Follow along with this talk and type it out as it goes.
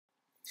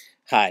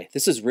Hi,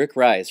 this is Rick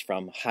Rise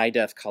from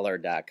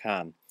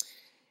highdefcolor.com.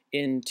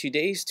 In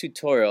today's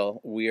tutorial,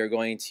 we are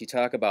going to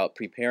talk about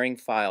preparing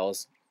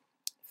files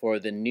for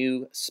the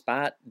new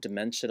spot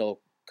dimensional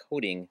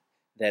coding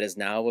that is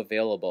now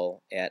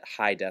available at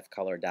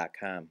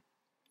highdefcolor.com.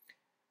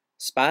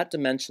 Spot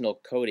dimensional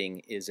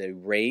coding is a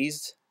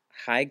raised,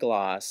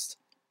 high-gloss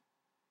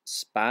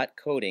spot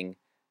coding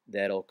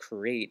that'll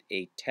create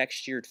a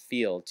textured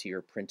feel to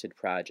your printed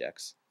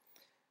projects.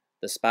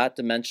 The spot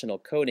dimensional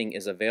coding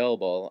is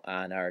available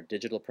on our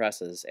digital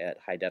presses at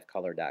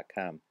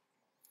highdefcolor.com.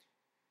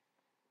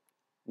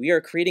 We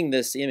are creating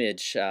this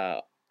image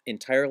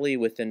entirely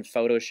within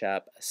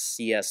Photoshop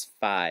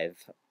CS5.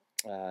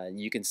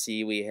 You can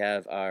see we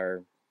have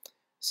our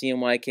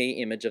CMYK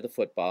image of the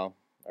football,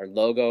 our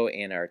logo,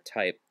 and our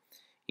type.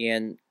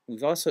 And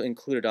we've also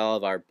included all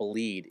of our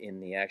bleed in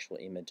the actual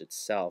image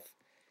itself.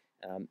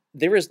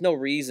 There is no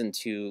reason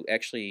to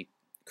actually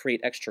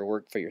create extra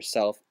work for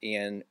yourself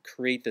and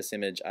create this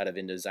image out of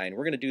InDesign.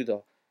 We're going to do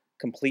the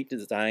complete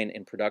design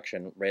and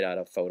production right out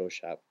of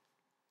Photoshop.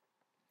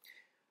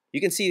 You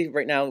can see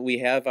right now we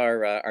have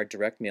our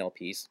direct mail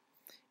piece,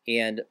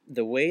 and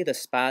the way the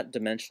spot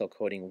dimensional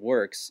coding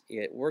works,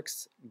 it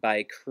works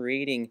by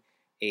creating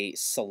a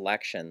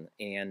selection,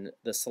 and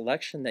the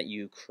selection that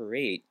you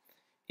create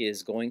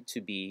is going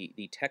to be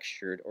the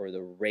textured or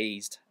the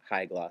raised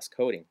high gloss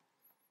coating.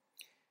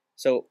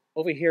 So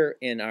over here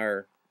in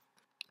our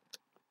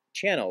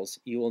channels,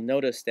 you will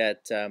notice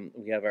that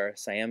we have our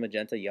cyan,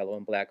 magenta, yellow,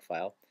 and black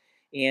file,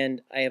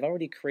 and I have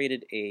already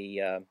created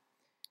a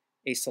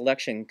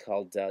selection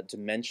called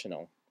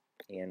dimensional.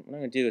 And what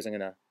I'm going to do is I'm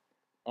going to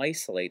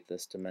isolate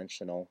this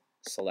dimensional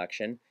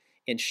selection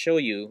and show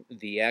you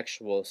the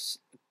actual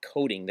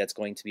coding that's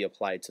going to be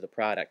applied to the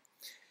product.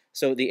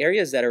 So the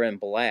areas that are in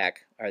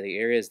black are the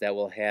areas that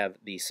will have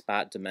the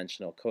spot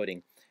dimensional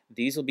coding.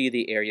 These will be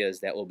the areas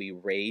that will be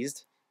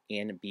raised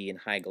and be in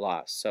high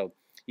gloss. So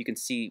you can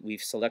see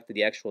we've selected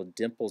the actual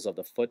dimples of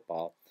the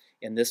football,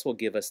 and this will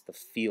give us the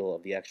feel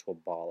of the actual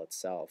ball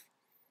itself.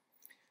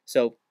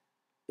 So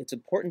it's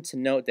important to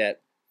note that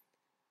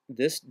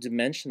this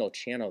dimensional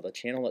channel, the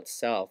channel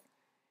itself,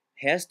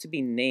 has to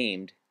be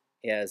named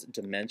as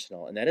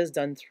dimensional, and that is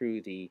done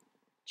through the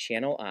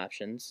channel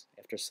options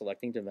after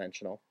selecting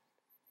dimensional.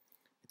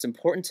 It's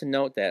important to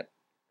note that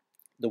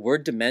the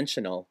word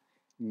dimensional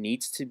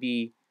needs to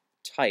be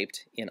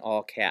typed in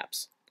all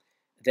caps.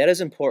 That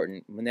is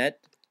important. When that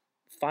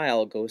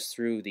file goes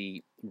through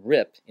the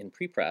RIP in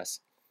prepress,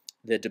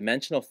 the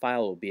dimensional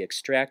file will be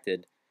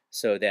extracted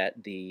so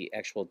that the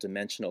actual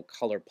dimensional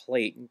color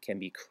plate can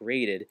be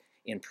created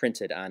and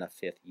printed on a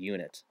fifth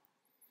unit.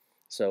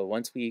 So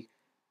once we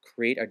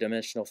create our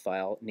dimensional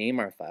file, name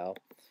our file,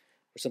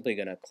 we're simply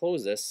going to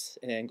close this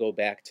and then go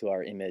back to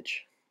our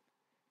image.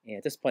 And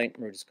at this point,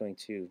 we're just going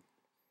to,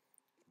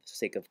 for the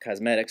sake of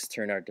cosmetics,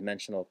 turn our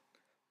dimensional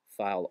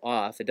file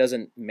off. It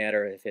doesn't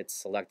matter if it's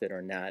selected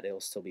or not, it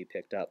will still be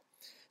picked up.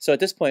 So at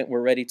this point,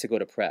 we're ready to go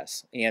to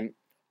press. And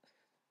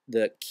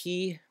the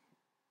key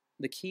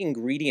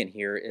ingredient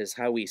here is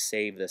how we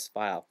save this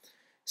file.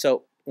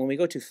 So when we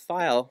go to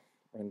File,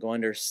 we're going to go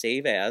under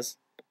Save As,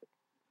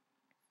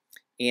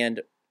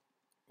 and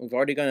we've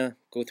already going to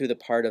go through the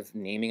part of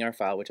naming our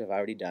file, which I've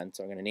already done.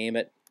 So I'm going to name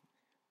it,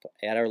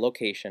 add our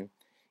location,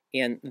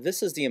 and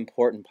this is the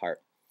important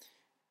part.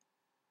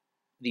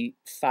 The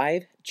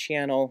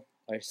 5-channel,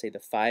 or I say the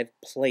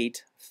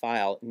 5-plate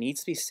file needs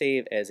to be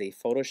saved as a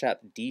Photoshop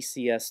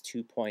DCS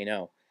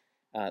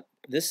 2.0.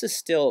 This is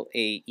still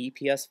a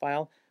EPS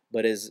file,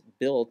 but is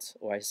built,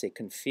 or I say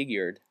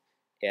configured,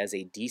 as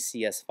a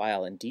DCS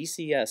file, and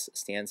DCS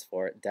stands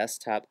for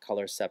Desktop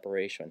Color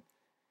Separation.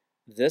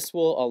 This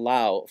will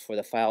allow for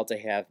the file to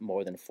have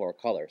more than 4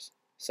 colors.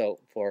 So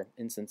for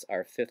instance,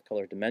 our 5th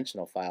color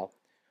dimensional file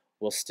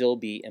will still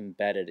be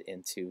embedded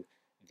into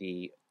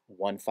the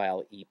one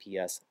file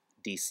EPS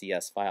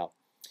DCS file.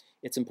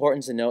 It's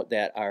important to note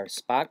that our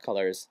spot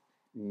colors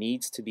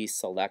needs to be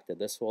selected.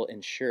 This will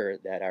ensure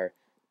that our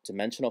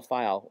dimensional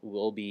file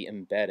will be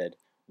embedded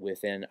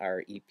within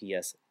our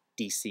EPS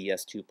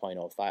DCS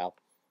 2.0 file.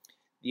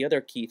 The other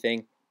key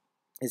thing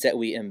is that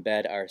we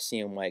embed our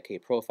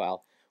CMYK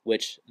profile,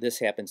 which this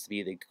happens to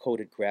be the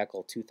Coded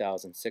Grackle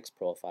 2006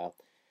 profile.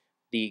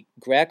 The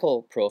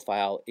Grackle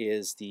profile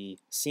is the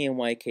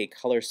CMYK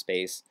color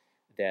space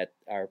that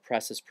our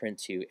presses print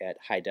to at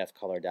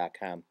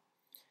highdefcolor.com.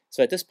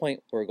 So at this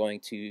point, we're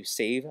going to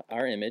save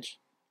our image,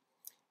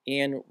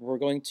 and we're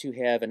going to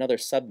have another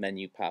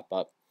submenu pop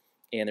up,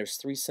 and there's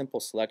 3 simple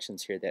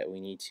selections here that we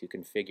need to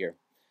configure.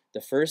 The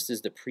first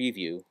is the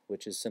preview,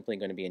 which is simply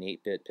going to be an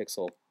 8-bit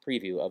pixel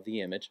preview of the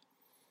image.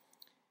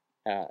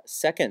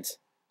 Second,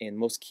 and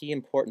most key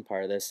important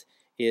part of this,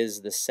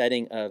 is the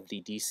setting of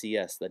the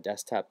DCS, the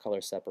Desktop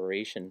Color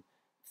Separation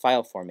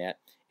file format,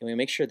 and we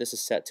make sure this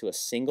is set to a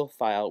single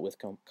file with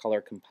color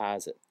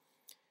composite.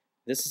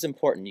 This is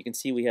important. You can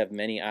see we have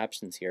many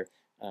options here.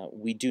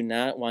 We do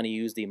not want to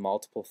use the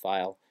multiple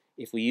file.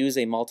 If we use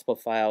a multiple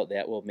file,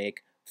 that will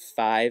make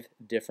 5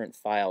 different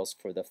files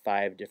for the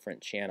 5 different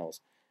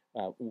channels.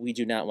 We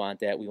do not want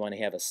that. We want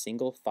to have a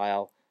single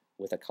file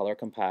with a color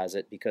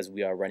composite because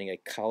we are running a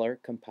color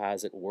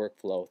composite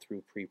workflow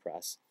through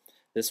prepress.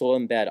 This will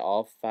embed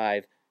all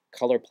 5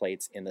 color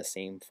plates in the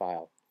same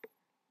file.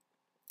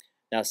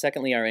 Now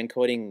secondly, our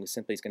encoding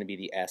simply is going to be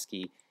the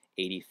ASCII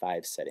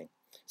 85 setting.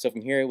 So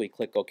from here we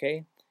click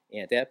OK,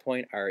 and at that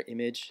point our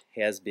image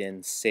has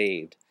been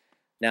saved.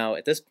 Now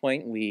at this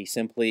point we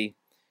simply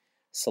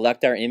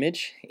select our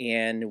image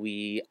and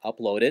we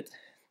upload it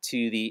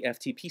to the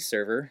FTP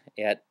server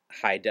at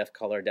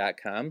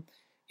highdefcolor.com,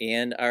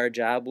 and our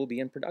job will be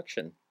in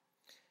production.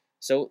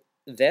 So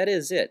that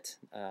is it.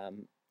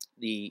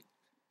 The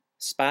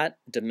spot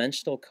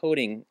dimensional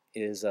coding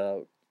is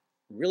a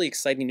really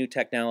exciting new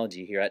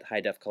technology here at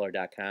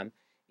highdefcolor.com,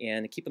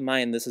 and keep in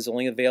mind this is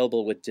only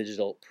available with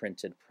digital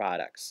printed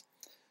products.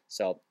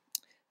 So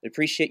I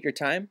appreciate your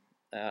time.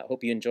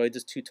 Hope you enjoyed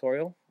this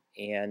tutorial,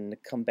 and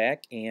come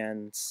back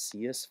and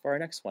see us for our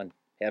next one.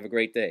 Have a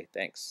great day.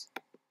 Thanks.